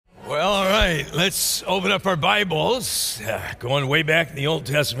right, let's open up our Bibles, going way back in the Old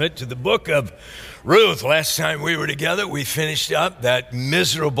Testament to the book of Ruth. Last time we were together, we finished up that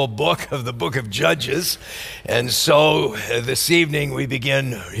miserable book of the book of Judges. And so this evening we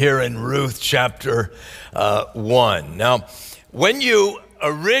begin here in Ruth chapter 1. Now, when you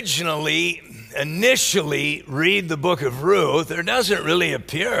initially read the book of Ruth, there doesn't really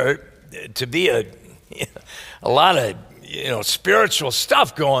appear to be a lot of spiritual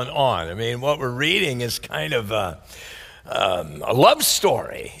stuff going on. I mean, what we're reading is kind of a love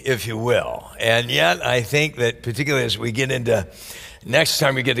story, if you will. And yet, I think that particularly as we get into next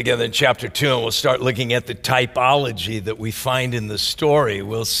time we get together in chapter 2 and we'll start looking at the typology that we find in the story,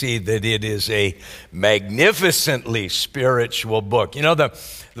 we'll see that it is a magnificently spiritual book. You know, the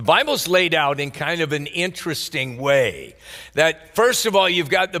Bible's laid out in kind of an interesting way. That first of all, you've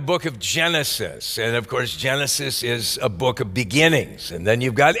got the book of Genesis. And of course, Genesis is a book of beginnings. And then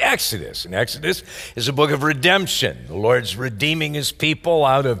you've got Exodus. And Exodus is a book of redemption. The Lord's redeeming his people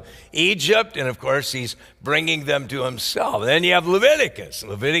out of Egypt. And of course, he's bringing them to himself. And then you have Leviticus.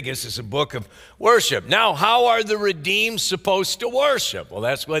 Leviticus is a book of worship. Now, how are the redeemed supposed to worship? Well,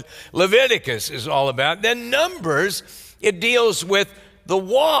 that's what Leviticus is all about. Then Numbers, it deals with the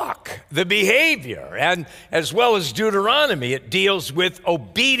walk, the behavior, and as well as Deuteronomy, it deals with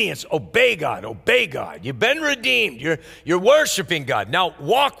obedience. Obey God, obey God. You've been redeemed. You're worshiping God. Now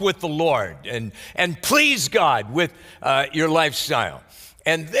walk with the Lord and please God with your lifestyle.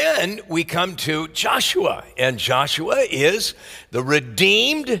 And then we come to Joshua, and Joshua is the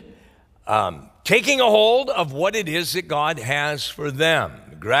redeemed taking a hold of what it is that God has for them.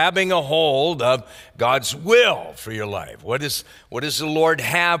 Grabbing a hold of God's will for your life. What does the Lord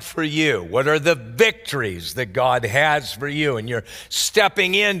have for you? What are the victories that God has for you? And you're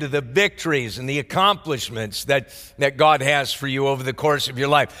stepping into the victories and the accomplishments that God has for you over the course of your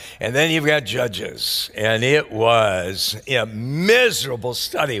life. And then you've got Judges. And it was a miserable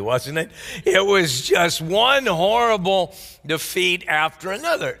study, wasn't it? It was just one horrible defeat after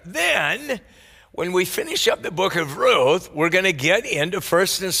another. Then, when we finish up the book of Ruth, we're going to get into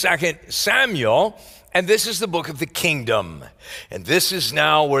 1st and 2nd Samuel, and this is the book of the kingdom. And this is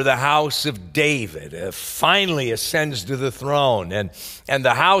now where the house of David finally ascends to the throne. And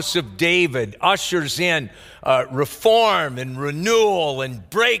the house of David ushers in reform and renewal and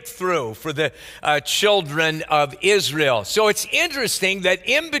breakthrough for the children of Israel. So it's interesting that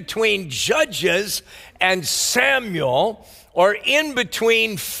in between Judges and Samuel, or in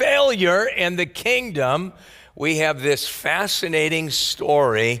between failure and the kingdom, we have this fascinating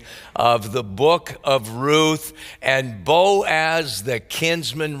story of the book of Ruth and Boaz, the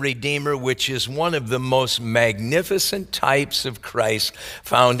kinsman redeemer, which is one of the most magnificent types of Christ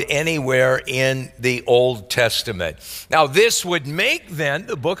found anywhere in the Old Testament. Now, this would make then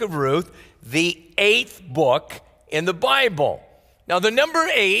the book of Ruth the 8th book in the Bible. Now, the number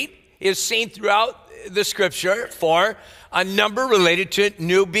 8 is seen throughout the scripture for a number related to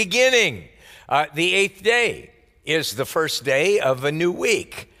new beginning. The 8th day is the first day of a new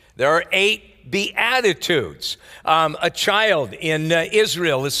week. There are 8 beatitudes. A child in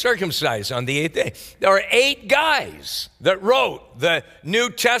Israel is circumcised on the 8th day. There are 8 guys that wrote the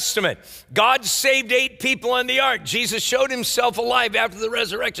New Testament. God saved 8 people on the ark. Jesus showed himself alive after the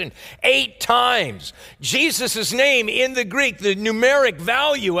resurrection 8 times. Jesus' name in the Greek, the numeric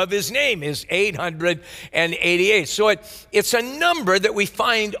value of his name is 888. So it's a number that we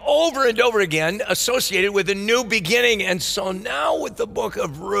find over and over again associated with a new beginning. And so now with the book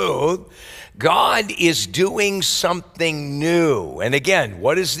of Ruth, God is doing something new. And again,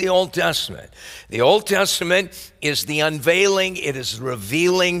 what is the Old Testament? The Old Testament is the unveiling, it is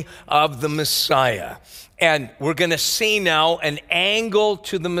revealing of the Messiah. And we're going to see now an angle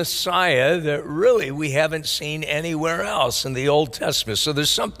to the Messiah that really we haven't seen anywhere else in the Old Testament. So there's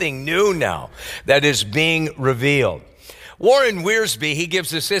something new now that is being revealed. Warren Wiersbe, he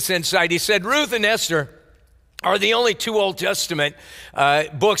gives us this insight. He said, Ruth and Esther are the only 2 Old Testament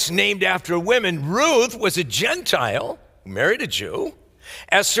books named after women. Ruth was a Gentile who married a Jew.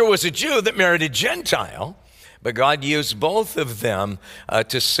 Esther was a Jew that married a Gentile. But God used both of them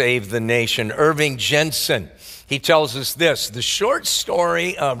to save the nation. Irving Jensen, he tells us this: the short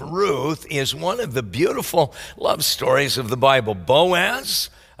story of Ruth is one of the beautiful love stories of the Bible.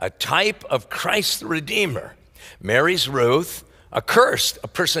 Boaz, a type of Christ the Redeemer, marries Ruth, a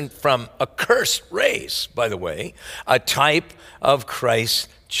person from a cursed race, by the way, a type of Christ's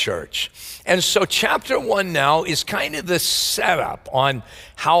church. And so chapter 1 now is kind of the setup on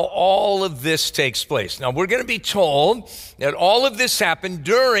how all of this takes place. Now, we're going to be told that all of this happened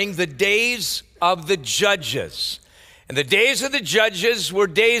during the days of the judges. And the days of the judges were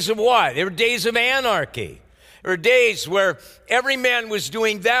days of what? They were days of anarchy. There were days where every man was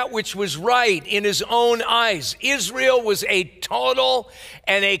doing that which was right in his own eyes. Israel was a total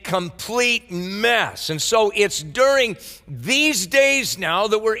and a complete mess. And so it's during these days now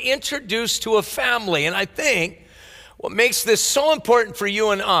that we're introduced to a family. And I think what makes this so important for you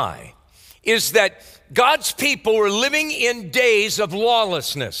and I is that God's people were living in days of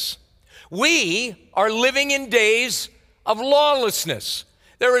lawlessness. We are living in days of lawlessness.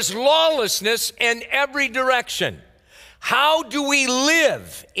 There is lawlessness in every direction. How do we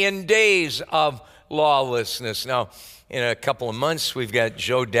live in days of lawlessness? Now, in a couple of months, we've got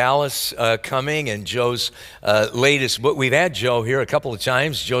Joe Dallas coming, and Joe's latest book. We've had Joe here a couple of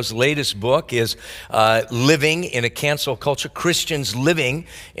times. Joe's latest book is Living in a Cancel Culture, Christians Living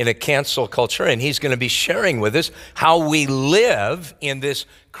in a Cancel Culture, and he's going to be sharing with us how we live in this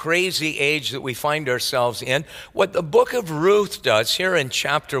crazy age that we find ourselves in. What the book of Ruth does here in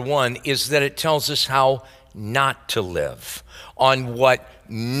chapter 1 is that it tells us how not to live, on what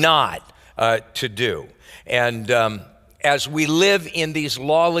not to do. And as we live in these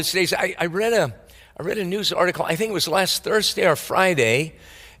lawless days, I read a news article, I think it was last Thursday or Friday,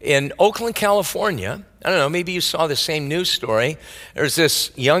 in Oakland, California. I don't know, maybe you saw the same news story. There's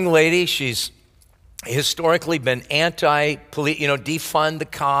this young lady, she's historically been anti-police, defund the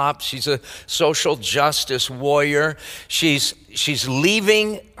cops. She's a social justice warrior. She's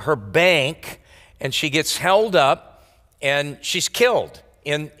leaving her bank, and she gets held up, and she's killed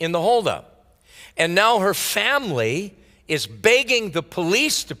in the holdup. And now her family is begging the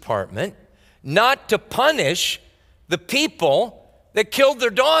police department not to punish the people that killed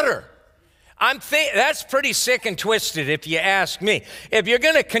their daughter. That's pretty sick and twisted if you ask me. If you're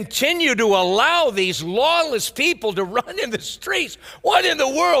going to continue to allow these lawless people to run in the streets, what in the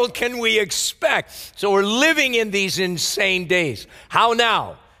world can we expect? So we're living in these insane days. How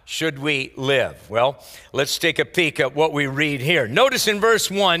now should we live? Well, let's take a peek at what we read here. Notice in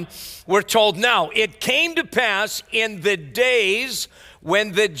verse 1, we're told, now it came to pass in the days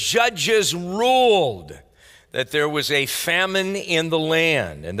when the judges ruled that there was a famine in the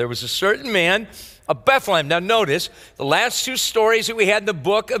land. And there was a certain man of Bethlehem. Now notice, the last two stories that we had in the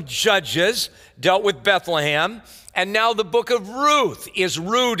book of Judges dealt with Bethlehem. And now the book of Ruth is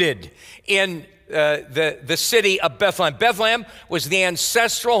rooted in the city of Bethlehem. Bethlehem was the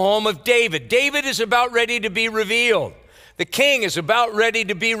ancestral home of David. David is about ready to be revealed. The king is about ready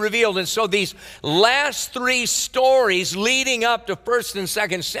to be revealed. And so these last three stories leading up to 1st and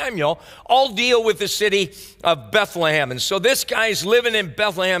 2nd Samuel all deal with the city of Bethlehem. And so this guy's living in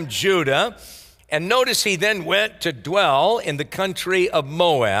Bethlehem, Judah. And notice he then went to dwell in the country of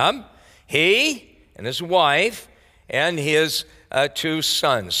Moab. He and his wife and his two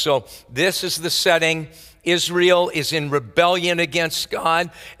sons. So this is the setting. Israel is in rebellion against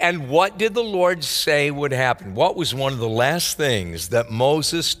God. And what did the Lord say would happen? What was one of the last things that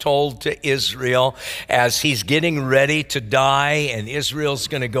Moses told to Israel as he's getting ready to die and Israel's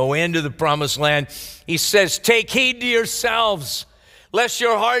going to go into the promised land? He says, take heed to yourselves, lest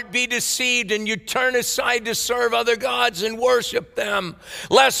your heart be deceived and you turn aside to serve other gods and worship them,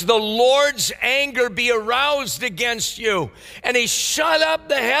 lest the Lord's anger be aroused against you, and he shut up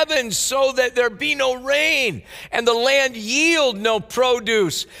the heavens so that there be no rain, and the land yield no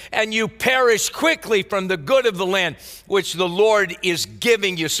produce, and you perish quickly from the good of the land which the Lord is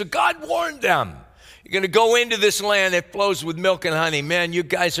giving you. So God warned them. You're going to go into this land that flows with milk and honey. Man, you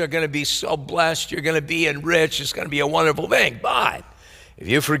guys are going to be so blessed. You're going to be enriched. It's going to be a wonderful thing. But if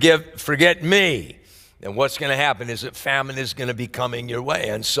you forget me, then what's going to happen is that famine is going to be coming your way.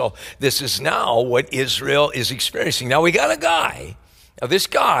 And so this is now what Israel is experiencing. Now we got a guy. Now this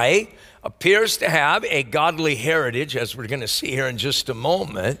guy appears to have a godly heritage, as we're going to see here in just a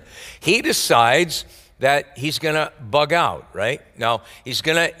moment. He decides that he's going to bug out, right? Now he's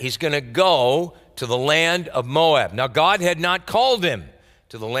going to go to the land of Moab. Now God had not called him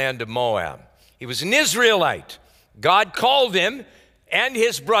to the land of Moab. He was an Israelite. God called him and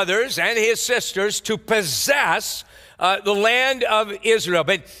his brothers and his sisters to possess the land of Israel.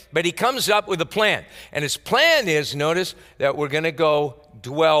 But he comes up with a plan. And his plan is, notice, that we're going to go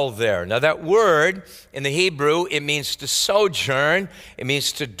dwell there. Now that word in the Hebrew, it means to sojourn. It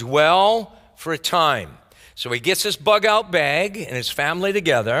means to dwell for a time. So he gets his bug-out bag and his family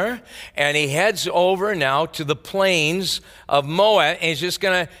together, and he heads over now to the plains of Moab, and he's just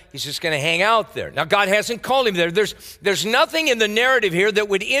gonna hang out there. Now, God hasn't called him there. There's nothing in the narrative here that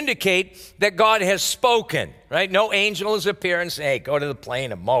would indicate that God has spoken. right? No angel has appeared and said, hey, go to the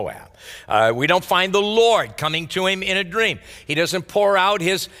plain of Moab. We don't find the Lord coming to him in a dream. He doesn't pour out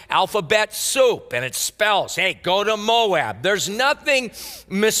his alphabet soup and it spells, hey, go to Moab. There's nothing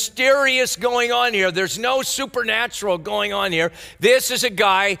mysterious going on here. There's no supernatural going on here. This is a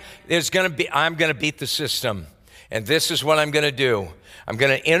guy that's I'm going to beat the system. And this is what I'm going to do. I'm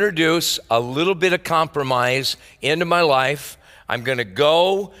going to introduce a little bit of compromise into my life. I'm going to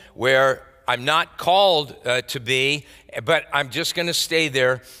go where I'm not called to be, but I'm just going to stay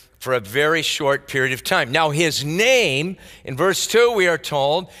there for a very short period of time. Now, his name, in verse 2, we are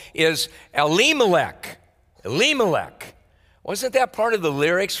told, is Elimelech. Elimelech. Wasn't that part of the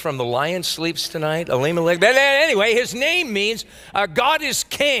lyrics from The Lion Sleeps Tonight? Elimelech. But anyway, his name means God is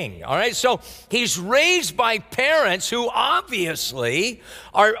king. All right, so he's raised by parents who obviously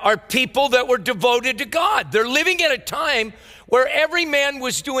are people that were devoted to God. They're living at a time where every man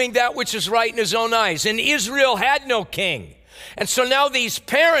was doing that which is right in his own eyes, and Israel had no king. And so now these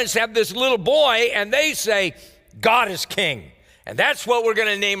parents have this little boy, and they say, God is king, and that's what we're going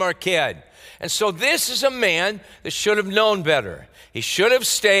to name our kid. And so this is a man that should have known better. He should have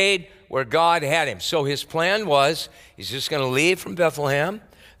stayed where God had him. So his plan was, he's just going to leave from Bethlehem.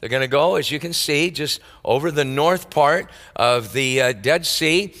 They're going to go, as you can see, just over the north part of the Dead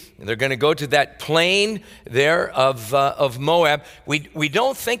Sea. And they're going to go to that plain there of Moab. We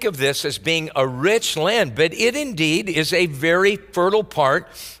don't think of this as being a rich land, but it indeed is a very fertile part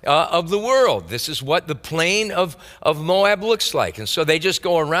of the world. This is what the plain of Moab looks like. And so they just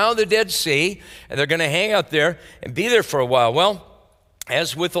go around the Dead Sea, and they're going to hang out there and be there for a while. Well,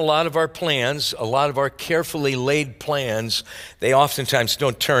 as with a lot of our plans, a lot of our carefully laid plans, they oftentimes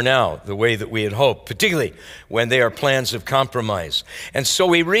don't turn out the way that we had hoped, particularly when they are plans of compromise. And so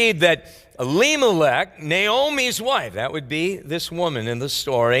we read that Elimelech, Naomi's wife, that would be this woman in the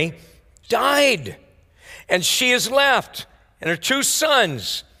story, died. And she is left, and her 2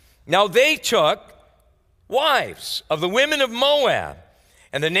 sons. Now they took wives of the women of Moab,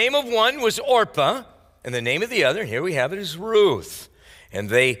 and the name of one was Orpah, and the name of the other, here we have it, is Ruth. And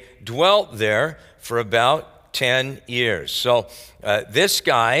they dwelt there for about 10 years. So this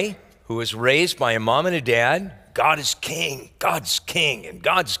guy who was raised by a mom and a dad, God is king, and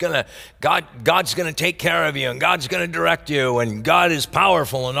God's gonna take care of you, and God's gonna direct you, and God is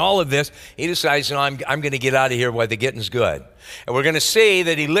powerful, and all of this. He decides, I'm gonna get out of here while the getting's good. And we're going to see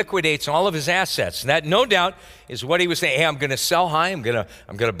that he liquidates all of his assets. And that, no doubt, is what he was saying. Hey, I'm going to sell high. I'm going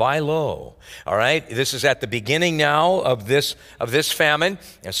to buy low. All right. This is at the beginning now of this famine.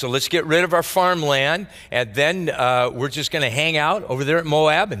 And so let's get rid of our farmland. And then we're just going to hang out over there at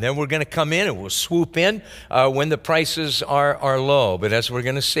Moab. And then we're going to come in and we'll swoop in when the prices are low. But as we're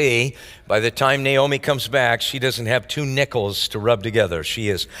going to see, by the time Naomi comes back, she doesn't have 2 nickels to rub together. She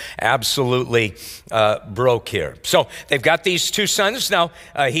is absolutely broke here. So they've got these 2 sons. Now,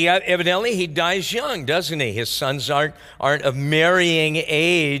 he dies young, doesn't he? His sons aren't of marrying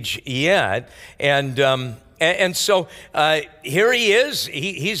age yet. And so here he is.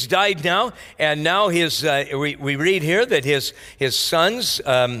 He's died now. And now we read here that his sons,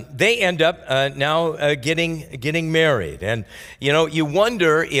 they end up now getting married. And, you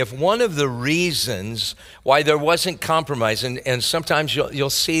wonder if one of the reasons why there wasn't compromise, and sometimes you'll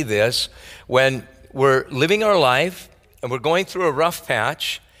see this when we're living our life, and we're going through a rough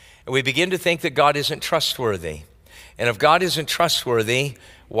patch, and we begin to think that God isn't trustworthy. And if God isn't trustworthy,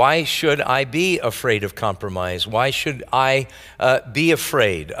 why should I be afraid of compromise? Why should I be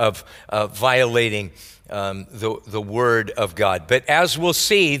afraid of violating the word of God? But as we'll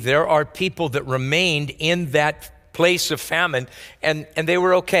see, there are people that remained in that place of famine, and they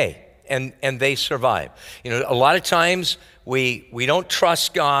were okay, and they survived. A lot of times we don't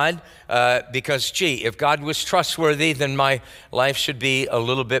trust God because, if God was trustworthy, then my life should be a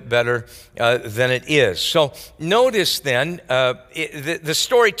little bit better than it is. So notice then, the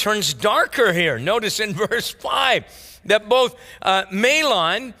story turns darker here. Notice in verse 5 that both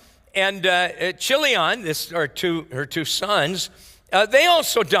Mahlon and Chilion, her 2 sons, they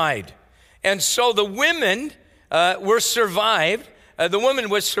also died. And so the women were survived. The woman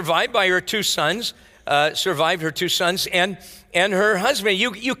was survived by her 2 sons, survived her 2 sons and her husband.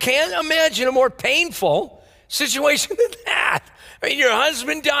 You can't imagine a more painful situation than that. I mean, your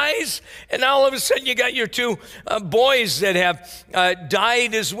husband dies, and now all of a sudden you got your 2 boys that have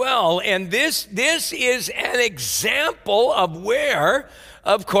died as well. And this is an example of where,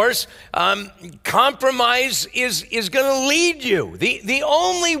 of course, compromise is going to lead you. The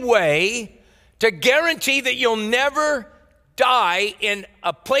only way to guarantee that you'll never die in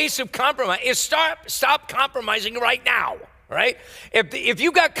a place of compromise is stop compromising right now, right? If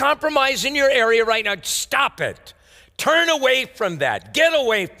you got compromise in your area right now, stop it. Turn away from that. Get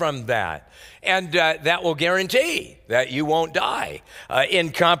away from that. And that will guarantee that you won't die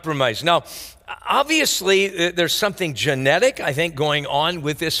in compromise. Now, obviously, there's something genetic, I think, going on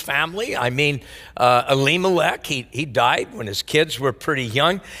with this family. I mean, Elimelech, he died when his kids were pretty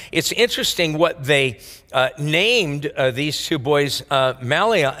young. It's interesting what they named these two boys.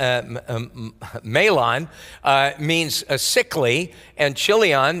 Mahlon means sickly, and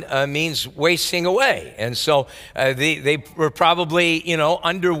Chilion means wasting away. And so they were probably,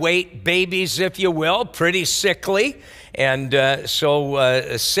 underweight babies, if you will, pretty sickly. And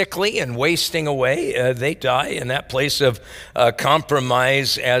so sickly and wasting away, they die in that place of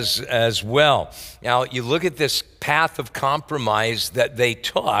compromise as well. Now, you look at this path of compromise that they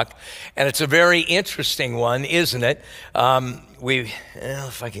took, and it's a very interesting one, isn't it?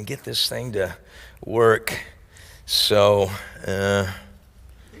 If I can get this thing to work. So I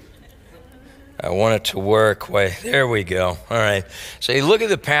want it to work. There we go. All right. So you look at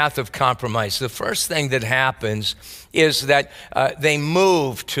the path of compromise. The first thing that happens is that they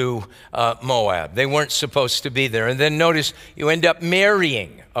move to Moab. They weren't supposed to be there. And then notice you end up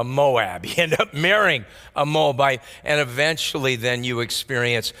marrying a Moab. You end up marrying a Moabite, and eventually then you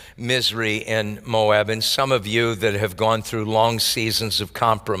experience misery in Moab. And some of you that have gone through long seasons of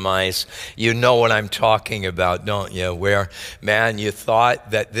compromise, you know what I'm talking about, don't you? Where, man, you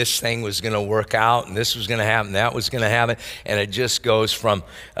thought that this thing was going to work out, and this was going to happen, that was going to happen, and it just goes from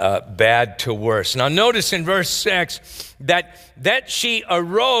bad to worse. Now notice in verse 6 that she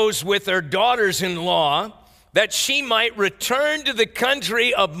arose with her daughters-in-law, that she might return to the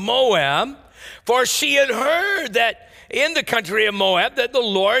country of Moab, for she had heard that in the country of Moab that the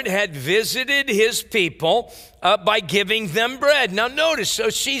Lord had visited his people by giving them bread. Now notice, so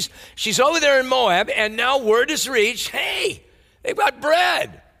she's over there in Moab, and now word has reached, hey, they've got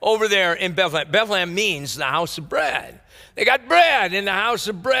bread over there in Bethlehem. Bethlehem means the house of bread. They got bread in the house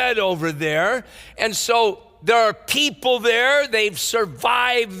of bread over there, and so there are people there. They've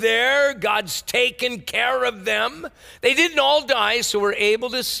survived there. God's taken care of them. They didn't all die, so we're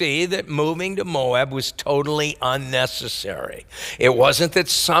able to see that moving to Moab was totally unnecessary. It wasn't that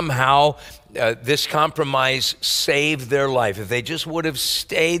somehow this compromise saved their life. If they just would have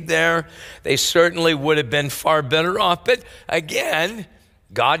stayed there, they certainly would have been far better off. But again,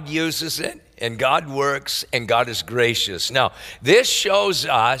 God uses it, and God works, and God is gracious. Now, this shows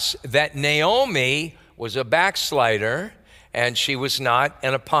us that Naomi was a backslider, and she was not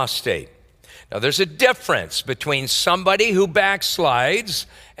an apostate. Now, there's a difference between somebody who backslides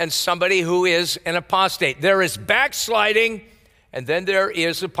and somebody who is an apostate. There is backsliding, and then there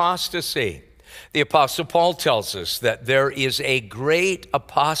is apostasy. The Apostle Paul tells us that there is a great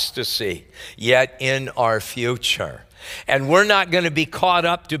apostasy yet in our future. And we're not going to be caught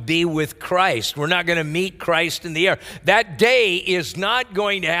up to be with Christ. We're not going to meet Christ in the air. That day is not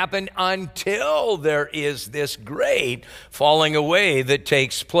going to happen until there is this great falling away that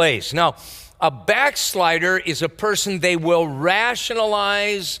takes place. Now, a backslider is a person, they will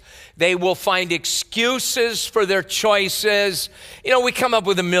rationalize, they will find excuses for their choices. We come up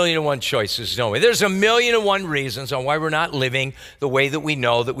with 1,000,001 choices, don't we? There's 1,000,001 reasons on why we're not living the way that we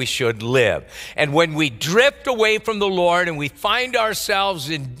know that we should live. And when we drift away from the Lord and we find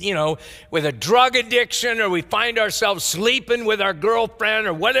ourselves in, with a drug addiction, or we find ourselves sleeping with our girlfriend,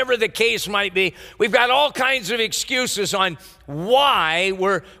 or whatever the case might be, we've got all kinds of excuses on why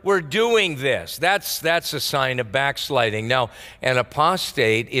we're doing this. That's a sign of backsliding. Now, an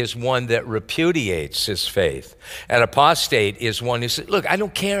apostate is one that repudiates his faith. An apostate is one who says, look, I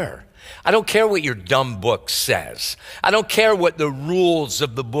don't care. I don't care what your dumb book says. I don't care what the rules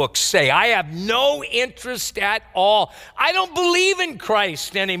of the book say. I have no interest at all. I don't believe in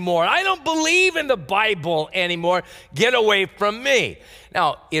Christ anymore. I don't believe in the Bible anymore. Get away from me.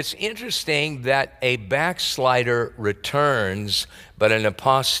 Now, it's interesting that a backslider returns, but an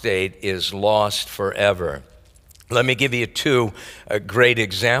apostate is lost forever. Let me give you two great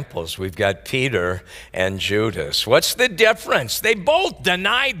examples. We've got Peter and Judas. What's the difference? They both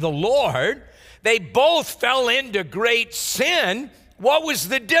denied the Lord. They both fell into great sin. What was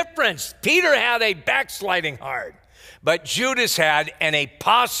the difference? Peter had a backsliding heart, but Judas had an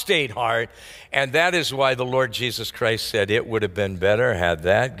apostate heart. And that is why the Lord Jesus Christ said it would have been better had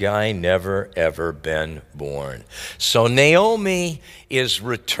that guy never, ever been born. So Naomi is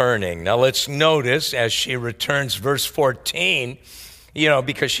returning. Now let's notice as she returns, verse 14,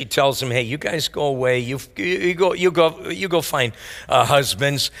 because she tells them, hey, you guys go away. You go find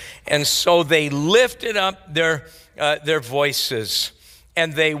husbands. And so they lifted up their voices,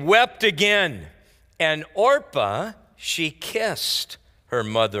 and they wept again. And Orpah, she kissed her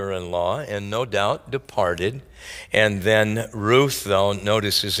mother-in-law and no doubt departed. And then Ruth, though,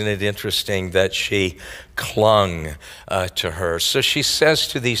 notice, isn't it interesting that she clung to her? So she says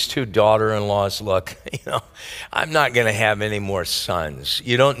to these two daughter-in-laws, look, I'm not going to have any more sons.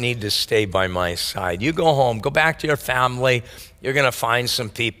 You don't need to stay by my side. You go home, go back to your family. You're going to find some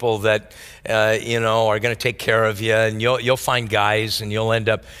people that, are going to take care of you, and you'll find guys, and you'll end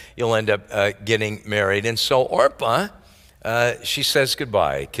up getting married. And so Orpah, she says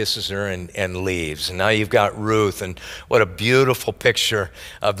goodbye, kisses her, and leaves. And now you've got Ruth, and what a beautiful picture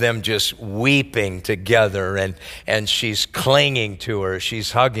of them just weeping together, and she's clinging to her,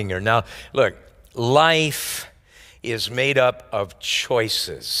 she's hugging her. Now, look, life is made up of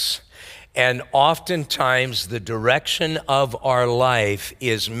choices. And oftentimes the direction of our life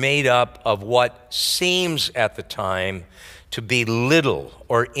is made up of what seems at the time to be little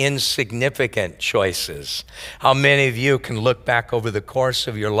or insignificant choices. How many of you can look back over the course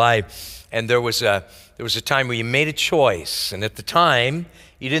of your life and there was a time where you made a choice, and at the time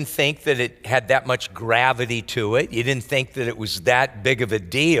you didn't think that it had that much gravity to it. You didn't think that it was that big of a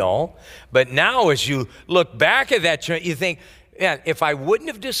deal. But now as you look back at that choice, you think, yeah, if I wouldn't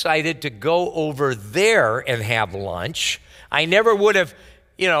have decided to go over there and have lunch, I never would have,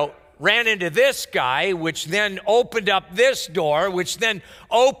 ran into this guy, which then opened up this door, which then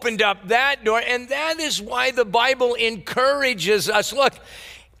opened up that door. And that is why the Bible encourages us. Look,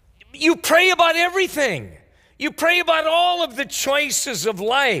 you pray about everything. You pray about all of the choices of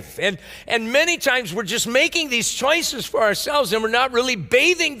life. And many times we're just making these choices for ourselves, and we're not really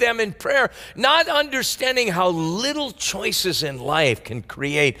bathing them in prayer, not understanding how little choices in life can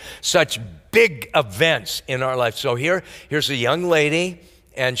create such big events in our life. So here's a young lady,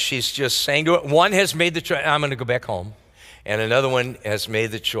 and she's just saying to her, one has made the choice, I'm going to go back home. And another one has made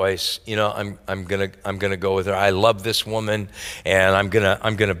the choice, I'm gonna go with her. I love this woman, and I'm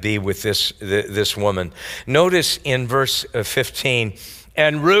gonna be with this woman. Notice in verse 15,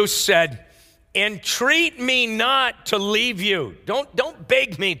 and Ruth said, entreat me not to leave you. Don't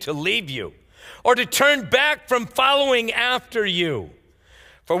beg me to leave you, or to turn back from following after you.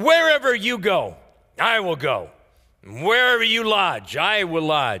 For wherever you go, I will go. And wherever you lodge, I will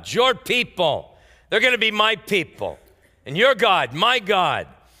lodge. Your people, they're gonna be my people. And your God, my God.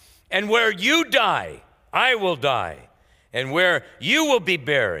 And where you die, I will die. And where you will be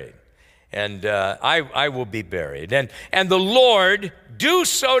buried, and I will be buried. And the Lord do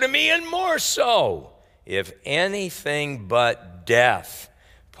so to me, and more so, if anything but death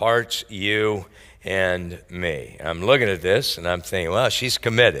parts you and me. I'm looking at this, and I'm thinking, well, she's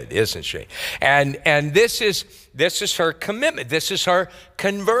committed, isn't she? And this is her commitment. This is her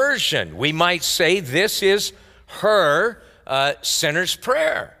conversion. We might say this is her sinner's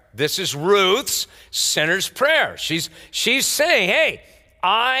prayer. This is Ruth's sinner's prayer. She's saying, hey,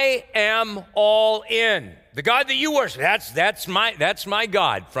 I am all in. The God that you worship, that's my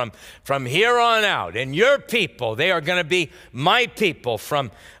God from here on out. And your people, they are going to be my people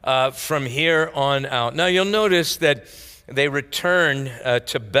from here on out. Now you'll notice that they return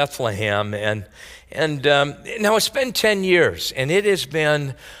to Bethlehem, and now it's been 10 years, and it has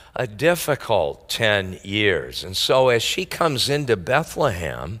been a difficult 10 years. And so as she comes into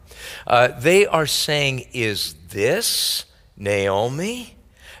Bethlehem, they are saying, is this Naomi?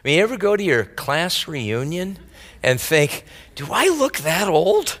 I mean, you ever go to your class reunion and think, do I look that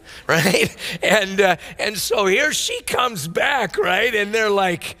old, right? And so here she comes back, right? And they're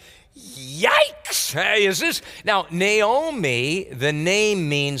like, yikes, hey, is this? Now, Naomi, the name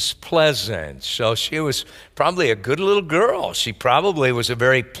means pleasant. So she was probably a good little girl. She probably was a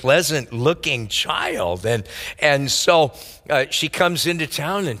very pleasant looking child. And so she comes into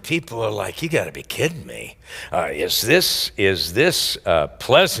town, and people are like, you got to be kidding me. Is this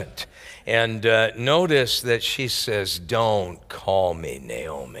pleasant? And notice that she says, don't call me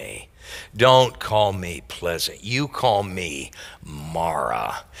Naomi. Don't call me pleasant. You call me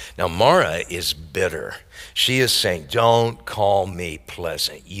Mara. Now, Mara is bitter. She is saying, don't call me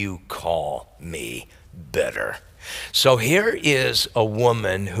pleasant. You call me bitter. So here is a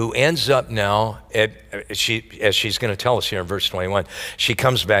woman who ends up now, as she's going to tell us here in verse 21, she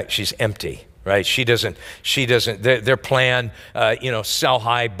comes back, she's empty. Right? She doesn't, their plan, sell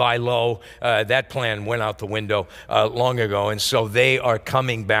high, buy low, that plan went out the window long ago. And so they are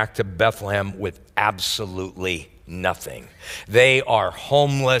coming back to Bethlehem with absolutely nothing. They are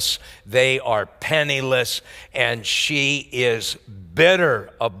homeless, they are penniless, and she is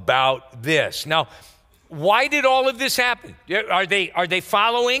bitter about this. Now, why did all of this happen? Are they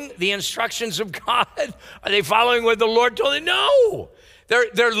following the instructions of God? Are they following what the Lord told them? No.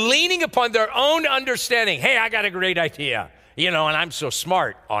 They're leaning upon their own understanding. Hey, I got a great idea. And I'm so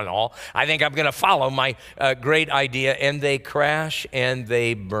smart on all. I think I'm going to follow my great idea. And they crash and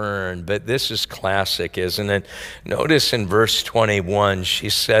they burn. But this is classic, isn't it? Notice in verse 21, she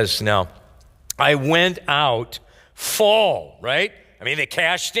says, now, I went out full, right? I mean, they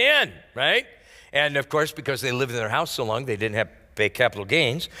cashed in, right? And of course, because they lived in their house so long, they didn't have to pay capital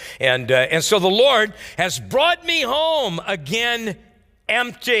gains. And so the Lord has brought me home again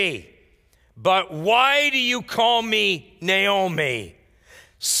empty. But why do you call me Naomi?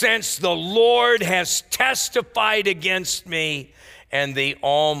 Since the Lord has testified against me and the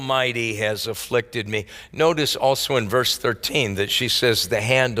Almighty has afflicted me. Notice also in verse 13 that she says, the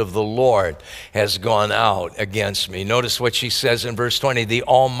hand of the Lord has gone out against me. Notice what she says in verse 20, the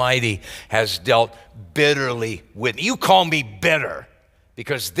Almighty has dealt bitterly with me. You call me bitter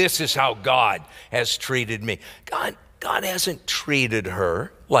because this is how God has treated me. God hasn't treated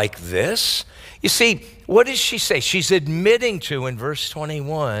her like this. You see, what does she say? She's admitting to, in verse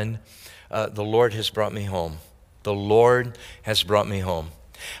 21, the Lord has brought me home. The Lord has brought me home.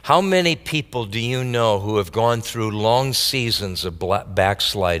 How many people do you know who have gone through long seasons of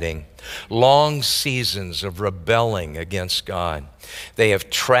backsliding, long seasons of rebelling against God? They have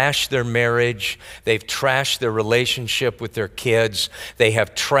trashed their marriage. They've trashed their relationship with their kids. They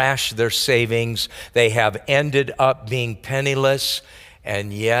have trashed their savings. They have ended up being penniless,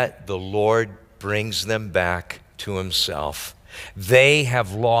 and yet the Lord brings them back to himself. They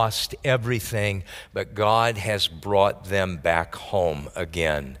have lost everything, but God has brought them back home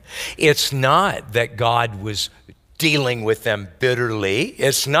again. It's not that God was dealing with them bitterly.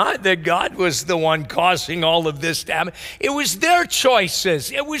 It's not that God was the one causing all of this to happen. It was their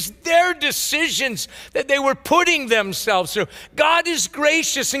choices. It was their decisions that they were putting themselves through. God is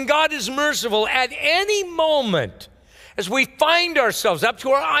gracious and God is merciful. At any moment, as we find ourselves up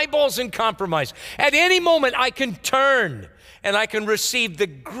to our eyeballs in compromise, at any moment I can turn and I can receive the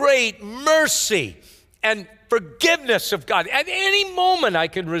great mercy and forgiveness of God. At any moment I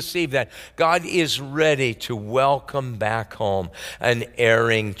can receive that. God is ready to welcome back home an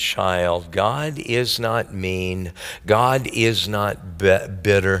erring child. God is not mean. God is not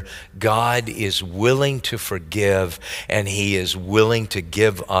bitter. God is willing to forgive, and he is willing to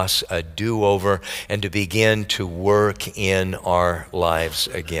give us a do-over and to begin to work in our lives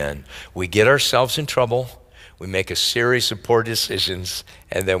again. We get ourselves in trouble. We make a series of poor decisions,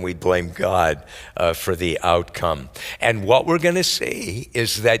 and then we blame God for the outcome. And what we're going to see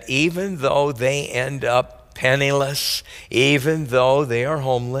is that even though they end up penniless, even though they are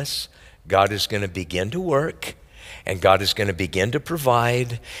homeless, God is going to begin to work, and God is going to begin to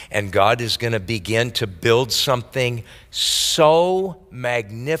provide, and God is going to begin to build something so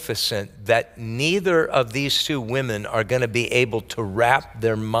magnificent that neither of these two women are going to be able to wrap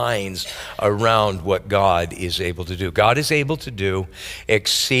their minds around what God is able to do. God is able to do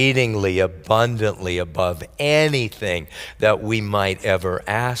exceedingly abundantly above anything that we might ever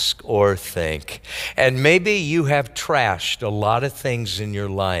ask or think. And maybe you have trashed a lot of things in your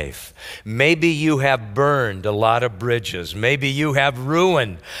life. Maybe you have burned a lot of bridges. Maybe you have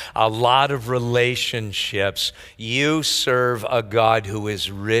ruined a lot of relationships. You serve a God who is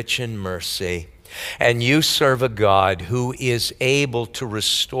rich in mercy, and you serve a God who is able to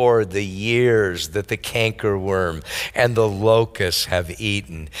restore the years that the cankerworm and the locusts have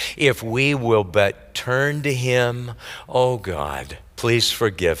eaten. If we will but turn to him, oh God, please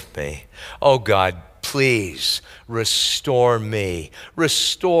forgive me. Oh God, please restore me.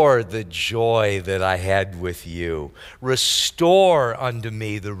 Restore the joy that I had with you. Restore unto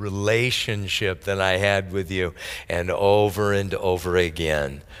me the relationship that I had with you. And over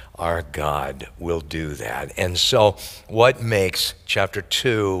again, our God will do that. And so what makes chapter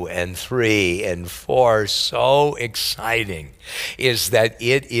 2 and 3 and 4 so exciting is that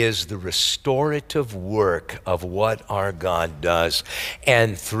it is the restorative work of what our God does.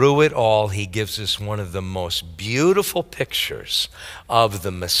 And through it all, he gives us one of the most beautiful pictures of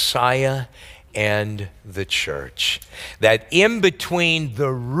the Messiah and the church. That in between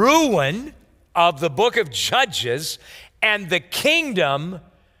the ruin of the book of Judges and the kingdom,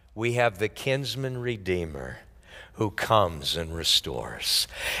 we have the kinsman redeemer who comes and restores.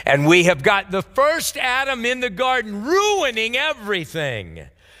 And we have got the first Adam in the garden ruining everything.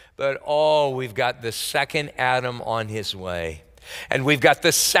 But we've got the second Adam on his way. And we've got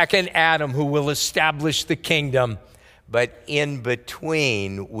the second Adam who will establish the kingdom. But in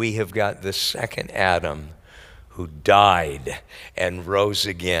between, we have got the second Adam who died and rose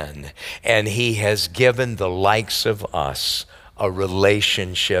again. And he has given the likes of us a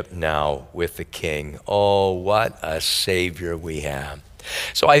relationship now with the King. Oh, what a Savior we have.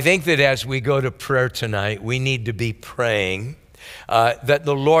 So I think that as we go to prayer tonight, we need to be praying that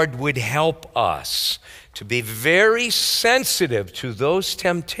the Lord would help us to be very sensitive to those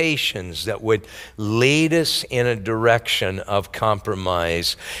temptations that would lead us in a direction of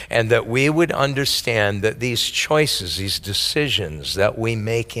compromise, and that we would understand that these choices, these decisions that we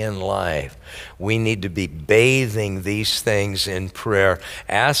make in life, we need to be bathing these things in prayer,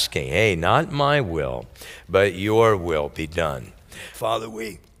 asking, hey, not my will, but your will be done. Father,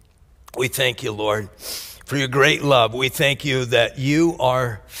 we thank you, Lord, for your great love. We thank you that you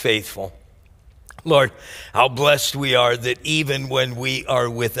are faithful. Lord, how blessed we are that even when we are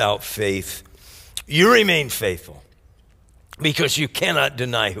without faith, you remain faithful, because you cannot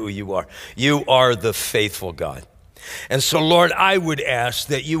deny who you are. You are the faithful God. And so, Lord, I would ask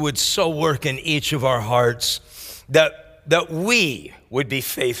that you would so work in each of our hearts that we would be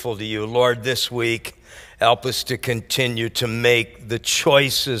faithful to you. Lord, this week, help us to continue to make the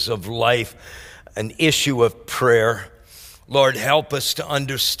choices of life an issue of prayer. Lord, help us to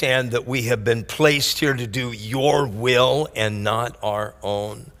understand that we have been placed here to do your will and not our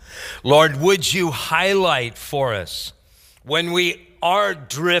own. Lord, would you highlight for us when we are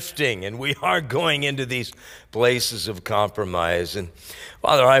drifting and we are going into these places of compromise? And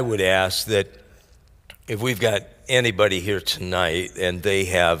Father, I would ask that if we've got anybody here tonight and they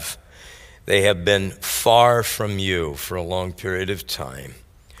have been far from you for a long period of time,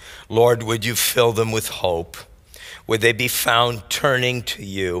 Lord, would you fill them with hope? Would they be found turning to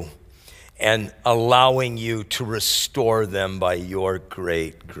you and allowing you to restore them by your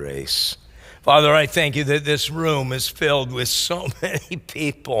great grace? Father, I thank you that this room is filled with so many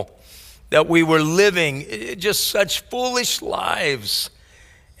people, that we were living just such foolish lives.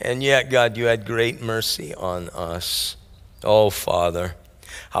 And yet, God, you had great mercy on us. Oh, Father,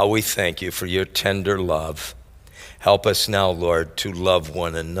 how we thank you for your tender love. Help us now, Lord, to love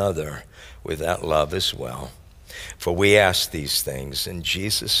one another with that love as well. For we ask these things in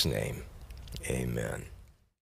Jesus' name, amen.